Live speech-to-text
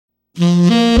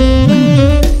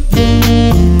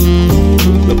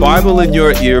Bible in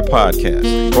Your Ear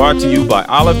podcast, brought to you by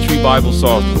Olive Tree Bible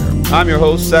Software. I'm your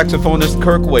host, saxophonist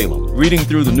Kirk Whalum, reading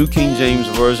through the New King James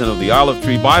Version of the Olive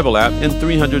Tree Bible app in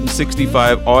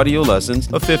 365 audio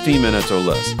lessons of 15 minutes or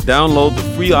less. Download the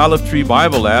free Olive Tree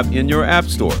Bible app in your app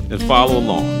store and follow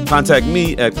along. Contact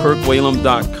me at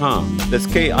kirkwhalum.com. That's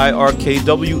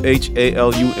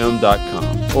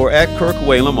KIRKWHALUM.com. Or at Kirk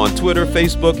Whalum on Twitter,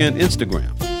 Facebook, and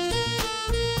Instagram.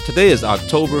 Today is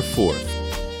October 4th.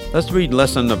 Let's read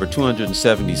lesson number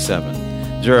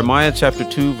 277. Jeremiah chapter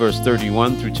 2, verse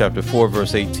 31 through chapter 4,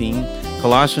 verse 18.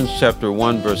 Colossians chapter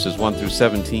 1, verses 1 through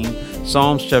 17.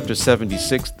 Psalms chapter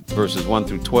 76, verses 1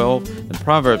 through 12. And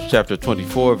Proverbs chapter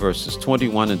 24, verses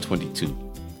 21 and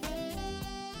 22.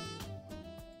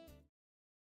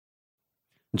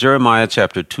 Jeremiah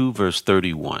chapter 2, verse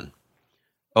 31.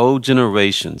 O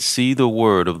generation, see the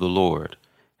word of the Lord.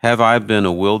 Have I been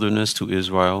a wilderness to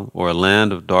Israel, or a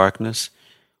land of darkness?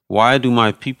 Why do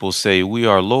my people say, we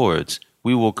are lords?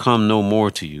 We will come no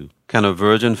more to you. Can a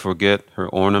virgin forget her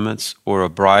ornaments, or a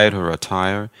bride her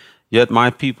attire? Yet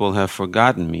my people have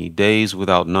forgotten me days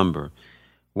without number.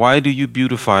 Why do you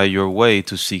beautify your way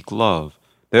to seek love?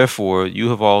 Therefore you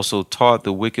have also taught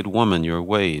the wicked woman your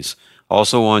ways.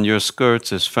 Also on your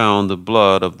skirts is found the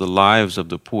blood of the lives of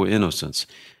the poor innocents.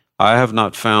 I have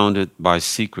not found it by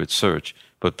secret search,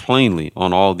 but plainly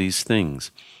on all these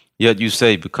things. Yet you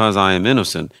say, because I am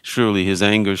innocent, surely his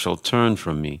anger shall turn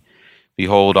from me.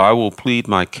 Behold, I will plead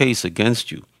my case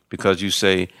against you, because you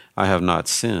say, I have not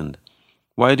sinned.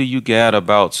 Why do you gad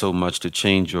about so much to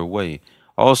change your way?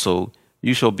 Also,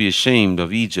 you shall be ashamed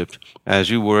of Egypt,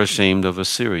 as you were ashamed of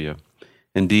Assyria.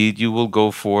 Indeed, you will go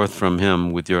forth from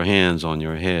him with your hands on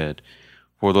your head.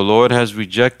 For the Lord has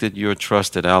rejected your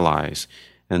trusted allies,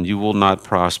 and you will not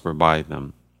prosper by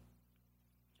them.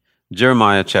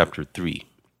 Jeremiah chapter 3.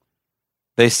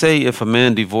 They say, if a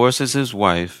man divorces his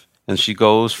wife, and she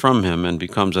goes from him and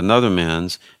becomes another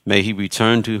man's, may he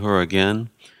return to her again?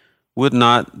 Would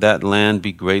not that land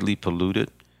be greatly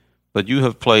polluted? But you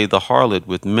have played the harlot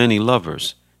with many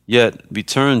lovers. Yet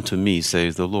return to me,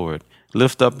 says the Lord.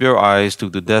 Lift up your eyes to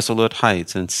the desolate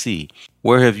heights and see.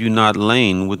 Where have you not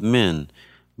lain with men?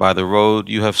 By the road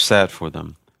you have sat for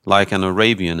them, like an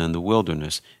Arabian in the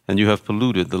wilderness, and you have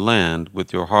polluted the land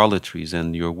with your harlotries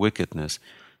and your wickedness.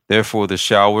 Therefore the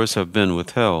showers have been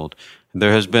withheld, and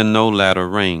there has been no latter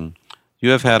rain.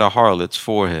 You have had a harlot's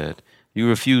forehead. You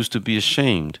refuse to be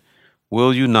ashamed.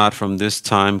 Will you not from this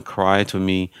time cry to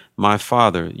me, my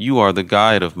Father, you are the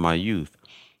guide of my youth?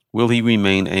 Will he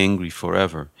remain angry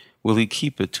forever? Will he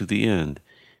keep it to the end?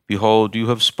 Behold, you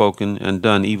have spoken and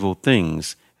done evil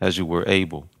things, as you were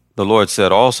able. The Lord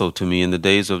said also to me in the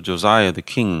days of Josiah the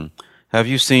king, have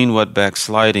you seen what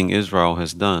backsliding Israel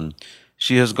has done?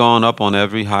 She has gone up on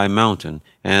every high mountain,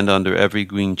 and under every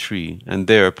green tree, and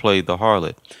there played the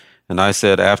harlot. And I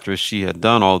said, after she had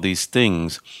done all these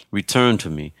things, return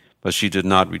to me. But she did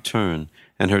not return,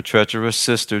 and her treacherous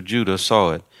sister Judah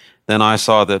saw it. Then I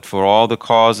saw that for all the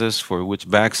causes for which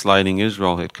backsliding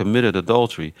Israel had committed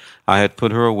adultery, I had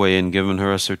put her away and given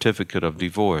her a certificate of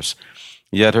divorce.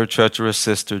 Yet her treacherous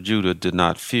sister Judah did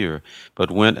not fear,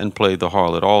 but went and played the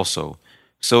harlot also.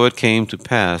 So it came to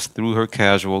pass through her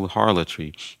casual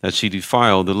harlotry that she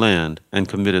defiled the land and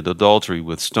committed adultery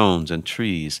with stones and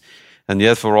trees. And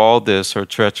yet for all this her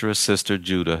treacherous sister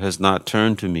Judah has not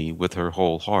turned to me with her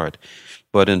whole heart,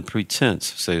 but in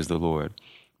pretense, says the Lord.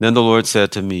 Then the Lord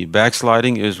said to me,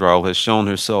 backsliding Israel has shown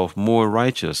herself more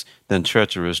righteous than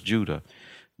treacherous Judah.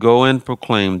 Go and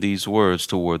proclaim these words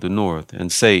toward the north,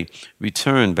 and say,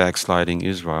 return, backsliding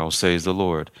Israel, says the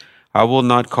Lord. I will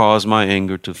not cause my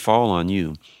anger to fall on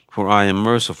you, for I am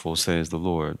merciful, says the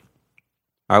Lord.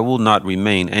 I will not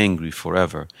remain angry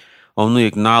forever. Only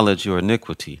acknowledge your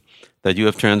iniquity, that you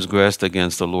have transgressed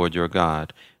against the Lord your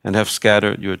God, and have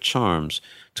scattered your charms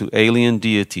to alien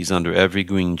deities under every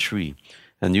green tree,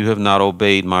 and you have not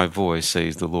obeyed my voice,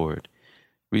 says the Lord.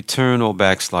 Return, O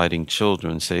backsliding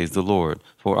children, says the Lord,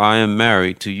 for I am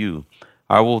married to you.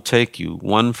 I will take you,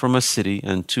 one from a city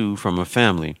and two from a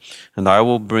family, and I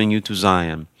will bring you to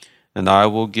Zion, and I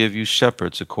will give you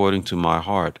shepherds according to my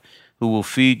heart, who will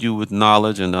feed you with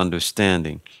knowledge and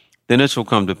understanding. Then it shall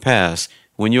come to pass,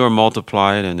 when you are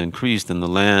multiplied and increased in the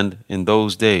land in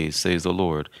those days, says the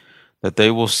Lord, that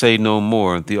they will say no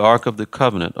more, the ark of the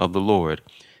covenant of the Lord.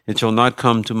 It shall not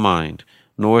come to mind,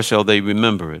 nor shall they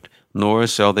remember it, nor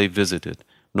shall they visit it,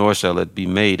 nor shall it be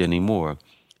made any more.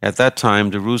 At that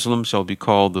time Jerusalem shall be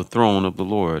called the throne of the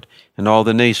Lord, and all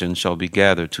the nations shall be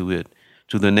gathered to it,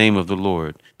 to the name of the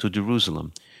Lord, to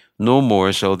Jerusalem. No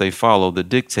more shall they follow the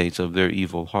dictates of their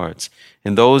evil hearts.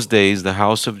 In those days the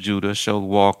house of Judah shall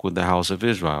walk with the house of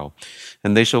Israel,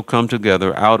 and they shall come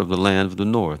together out of the land of the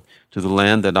north, to the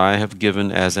land that I have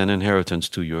given as an inheritance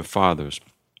to your fathers.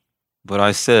 But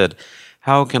I said,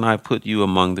 how can I put you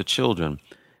among the children,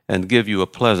 and give you a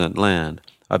pleasant land,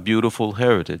 a beautiful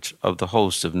heritage of the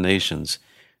hosts of nations?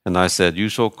 And I said, you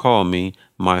shall call me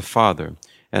my father,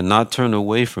 and not turn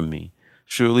away from me.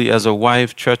 Surely as a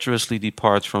wife treacherously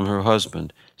departs from her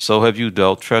husband, so have you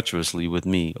dealt treacherously with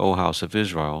me, O house of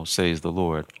Israel, says the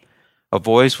Lord. A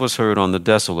voice was heard on the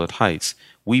desolate heights,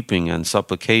 weeping and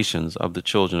supplications of the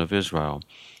children of Israel,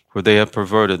 for they have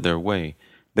perverted their way.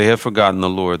 They have forgotten the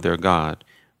Lord their God.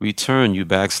 Return, you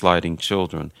backsliding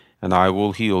children, and I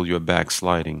will heal your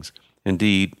backslidings.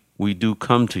 Indeed, we do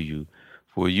come to you,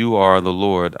 for you are the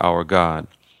Lord our God.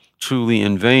 Truly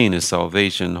in vain is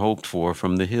salvation hoped for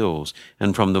from the hills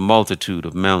and from the multitude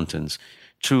of mountains.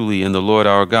 Truly in the Lord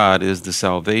our God is the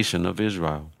salvation of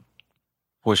Israel.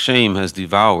 For shame has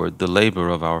devoured the labor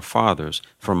of our fathers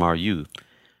from our youth,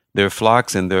 their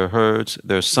flocks and their herds,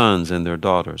 their sons and their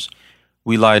daughters.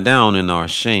 We lie down in our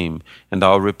shame, and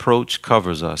our reproach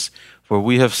covers us, for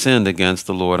we have sinned against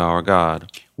the Lord our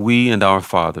God, we and our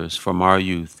fathers from our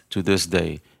youth to this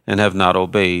day, and have not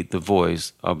obeyed the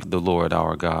voice of the Lord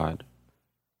our God.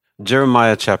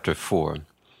 Jeremiah chapter 4.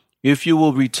 If you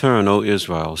will return, O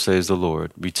Israel, says the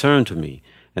Lord, return to me,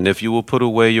 and if you will put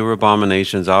away your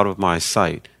abominations out of my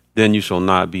sight, then you shall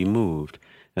not be moved,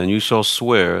 and you shall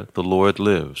swear, the Lord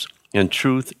lives. In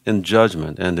truth, in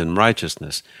judgment, and in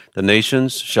righteousness, the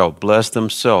nations shall bless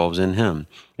themselves in him,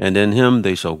 and in him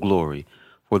they shall glory.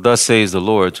 For thus says the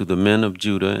Lord to the men of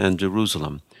Judah and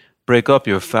Jerusalem, break up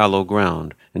your fallow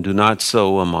ground, and do not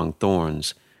sow among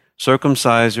thorns.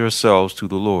 Circumcise yourselves to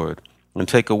the Lord, and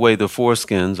take away the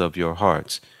foreskins of your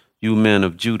hearts, you men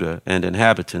of Judah and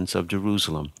inhabitants of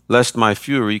Jerusalem, lest my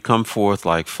fury come forth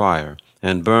like fire,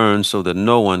 and burn so that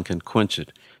no one can quench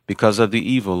it, because of the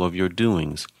evil of your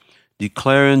doings.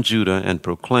 Declare in Judah and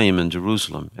proclaim in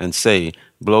Jerusalem, and say,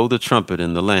 blow the trumpet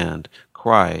in the land,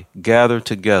 cry, gather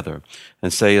together,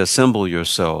 and say, assemble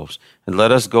yourselves, and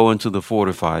let us go into the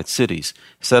fortified cities,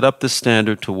 set up the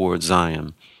standard toward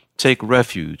Zion. Take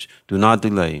refuge, do not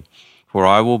delay, for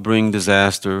I will bring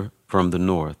disaster from the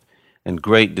north, and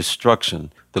great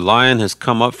destruction. The lion has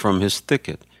come up from his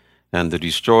thicket, and the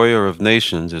destroyer of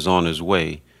nations is on his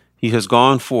way. He has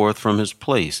gone forth from his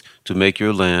place to make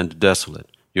your land desolate.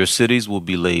 Your cities will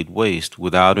be laid waste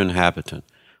without inhabitant.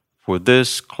 For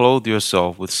this, clothe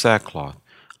yourself with sackcloth,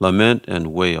 lament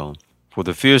and wail. For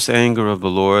the fierce anger of the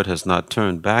Lord has not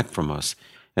turned back from us.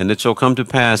 And it shall come to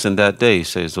pass in that day,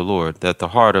 says the Lord, that the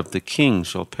heart of the king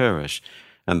shall perish,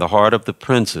 and the heart of the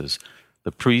princes.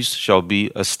 The priests shall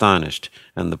be astonished,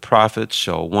 and the prophets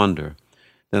shall wonder.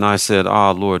 Then I said,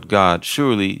 Ah, Lord God,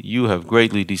 surely you have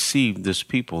greatly deceived this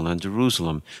people and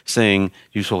Jerusalem, saying,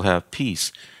 you shall have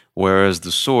peace, whereas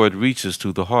the sword reaches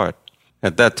to the heart.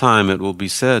 At that time it will be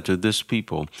said to this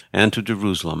people and to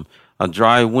Jerusalem, a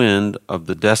dry wind of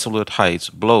the desolate heights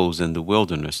blows in the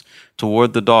wilderness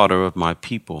toward the daughter of my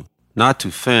people, not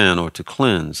to fan or to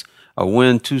cleanse. A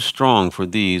wind too strong for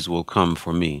these will come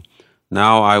for me.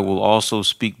 Now I will also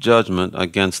speak judgment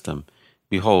against them.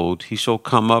 Behold, he shall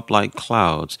come up like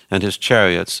clouds, and his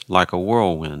chariots like a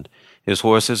whirlwind. His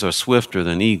horses are swifter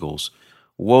than eagles.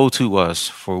 Woe to us,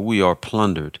 for we are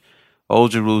plundered. O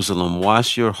Jerusalem,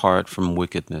 wash your heart from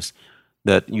wickedness,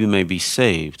 that you may be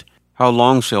saved. How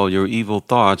long shall your evil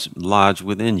thoughts lodge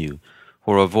within you?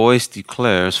 For a voice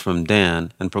declares from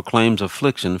Dan, and proclaims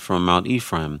affliction from Mount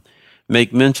Ephraim.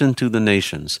 Make mention to the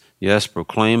nations, yes,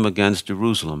 proclaim against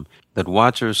Jerusalem, that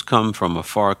watchers come from a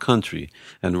far country,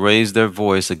 and raise their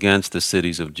voice against the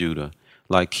cities of Judah.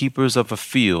 Like keepers of a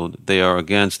field, they are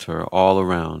against her all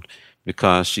around,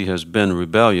 because she has been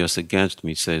rebellious against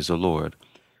me, says the Lord.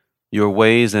 Your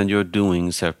ways and your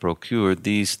doings have procured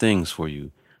these things for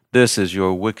you. This is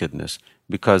your wickedness,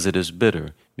 because it is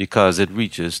bitter, because it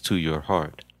reaches to your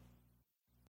heart.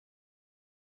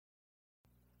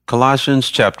 Colossians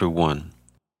chapter 1.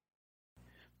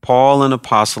 Paul, an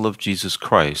apostle of Jesus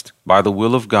Christ, by the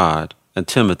will of God, and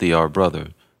Timothy our brother,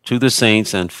 to the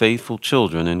saints and faithful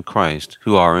children in Christ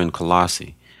who are in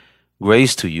Colossae.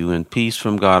 Grace to you and peace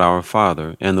from God our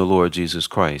Father and the Lord Jesus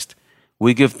Christ.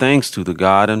 We give thanks to the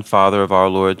God and Father of our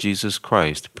Lord Jesus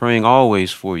Christ, praying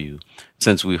always for you,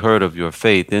 since we heard of your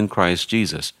faith in Christ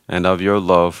Jesus, and of your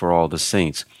love for all the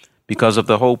saints, because of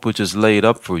the hope which is laid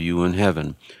up for you in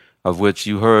heaven, of which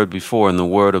you heard before in the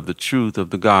word of the truth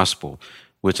of the gospel,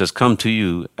 which has come to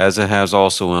you, as it has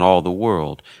also in all the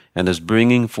world, and is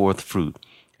bringing forth fruit,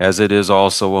 as it is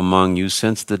also among you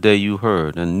since the day you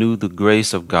heard and knew the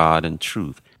grace of God and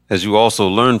truth, as you also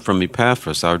learned from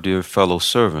Epaphras, our dear fellow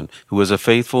servant, who is a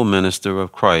faithful minister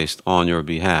of Christ on your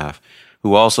behalf,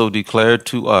 who also declared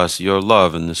to us your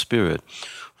love in the Spirit.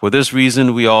 For this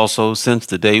reason we also, since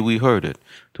the day we heard it,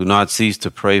 do not cease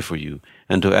to pray for you,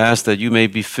 and to ask that you may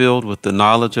be filled with the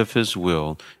knowledge of his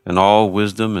will, and all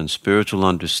wisdom and spiritual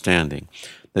understanding,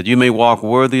 that you may walk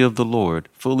worthy of the Lord,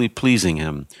 fully pleasing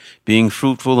him, being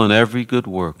fruitful in every good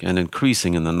work, and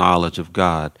increasing in the knowledge of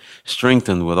God,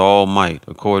 strengthened with all might,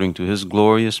 according to his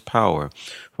glorious power,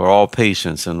 for all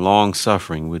patience and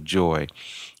long-suffering with joy,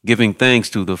 giving thanks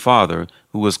to the Father,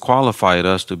 who has qualified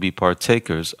us to be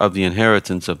partakers of the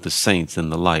inheritance of the saints in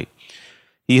the light.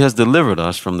 He has delivered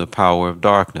us from the power of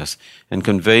darkness, and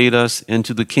conveyed us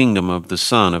into the kingdom of the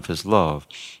Son of his love,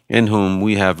 in whom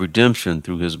we have redemption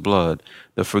through his blood,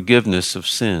 the forgiveness of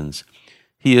sins.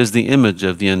 He is the image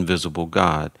of the invisible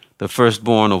God, the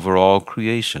firstborn over all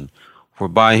creation. For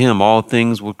by him all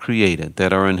things were created,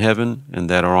 that are in heaven and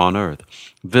that are on earth,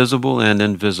 visible and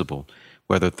invisible,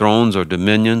 whether thrones or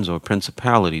dominions or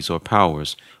principalities or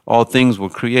powers. All things were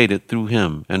created through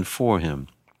him and for him.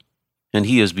 And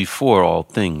he is before all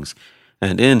things,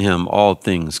 and in him all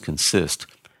things consist.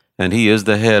 And he is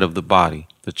the head of the body,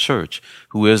 the church,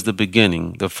 who is the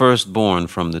beginning, the firstborn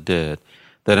from the dead,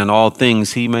 that in all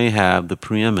things he may have the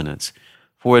preeminence.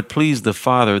 For it pleased the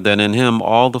Father that in him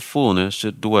all the fullness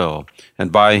should dwell,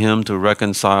 and by him to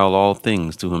reconcile all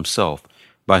things to himself,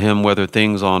 by him whether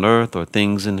things on earth or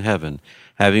things in heaven,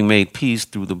 having made peace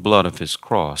through the blood of his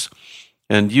cross.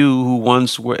 And you who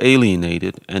once were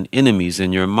alienated and enemies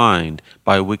in your mind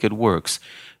by wicked works,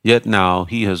 yet now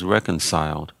he has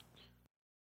reconciled.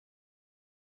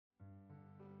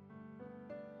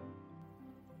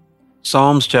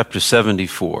 Psalms chapter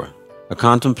 74, a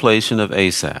contemplation of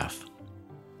Asaph.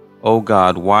 O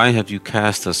God, why have you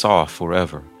cast us off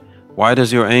forever? Why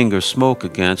does your anger smoke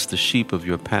against the sheep of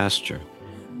your pasture?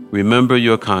 Remember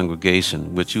your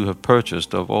congregation, which you have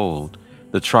purchased of old,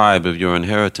 the tribe of your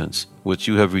inheritance, which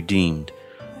you have redeemed,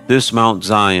 this Mount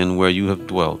Zion where you have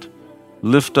dwelt.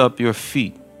 Lift up your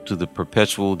feet to the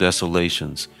perpetual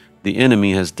desolations. The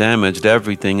enemy has damaged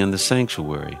everything in the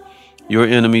sanctuary. Your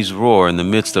enemies roar in the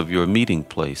midst of your meeting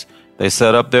place. They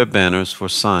set up their banners for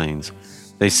signs.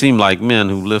 They seem like men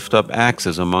who lift up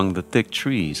axes among the thick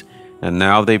trees, and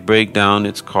now they break down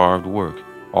its carved work,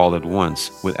 all at once,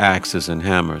 with axes and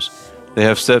hammers. They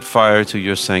have set fire to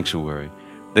your sanctuary.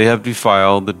 They have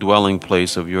defiled the dwelling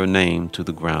place of your name to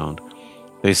the ground.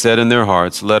 They said in their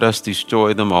hearts, let us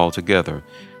destroy them altogether.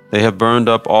 They have burned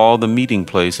up all the meeting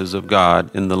places of God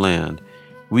in the land.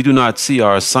 We do not see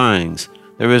our signs.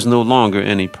 There is no longer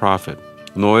any prophet,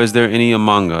 nor is there any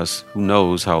among us who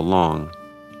knows how long.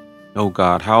 O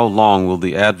God, how long will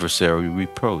the adversary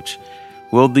reproach?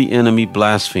 Will the enemy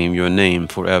blaspheme your name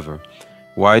forever?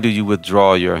 Why do you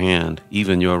withdraw your hand,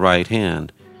 even your right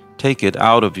hand? Take it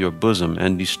out of your bosom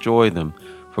and destroy them,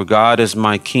 for God is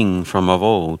my king from of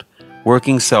old,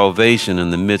 working salvation in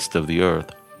the midst of the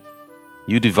earth.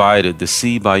 You divided the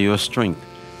sea by your strength.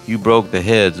 You broke the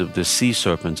heads of the sea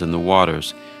serpents in the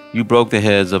waters. You broke the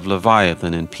heads of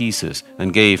Leviathan in pieces,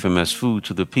 and gave him as food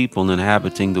to the people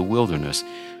inhabiting the wilderness.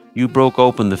 You broke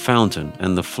open the fountain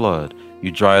and the flood. You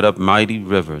dried up mighty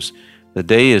rivers. The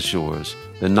day is yours,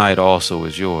 the night also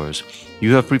is yours.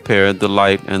 You have prepared the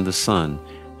light and the sun.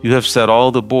 You have set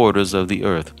all the borders of the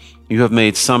earth. You have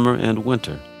made summer and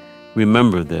winter.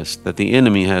 Remember this, that the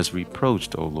enemy has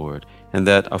reproached, O Lord, and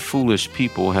that a foolish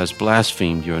people has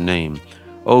blasphemed your name.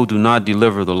 O do not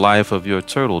deliver the life of your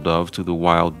turtle dove to the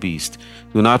wild beast.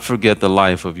 Do not forget the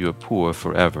life of your poor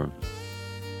forever.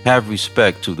 Have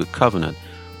respect to the covenant,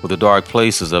 for the dark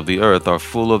places of the earth are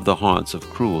full of the haunts of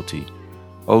cruelty.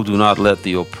 O do not let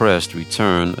the oppressed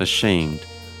return ashamed.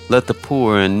 Let the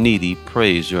poor and needy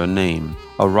praise your name.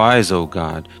 Arise, O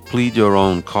God, plead your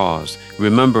own cause.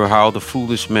 Remember how the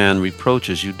foolish man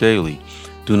reproaches you daily.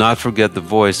 Do not forget the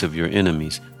voice of your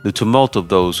enemies. The tumult of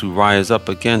those who rise up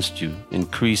against you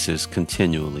increases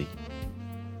continually.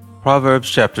 Proverbs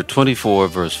chapter 24,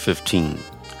 verse 15.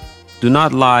 Do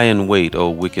not lie in wait, O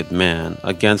wicked man,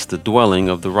 against the dwelling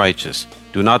of the righteous.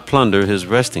 Do not plunder his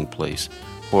resting place.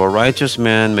 For a righteous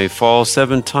man may fall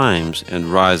 7 times and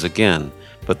rise again,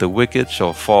 but the wicked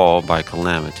shall fall by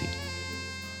calamity.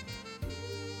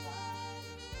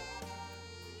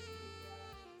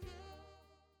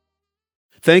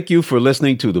 Thank you for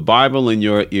listening to the Bible in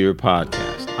Your Ear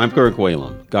podcast. I'm Kirk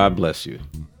Whalum. God bless you.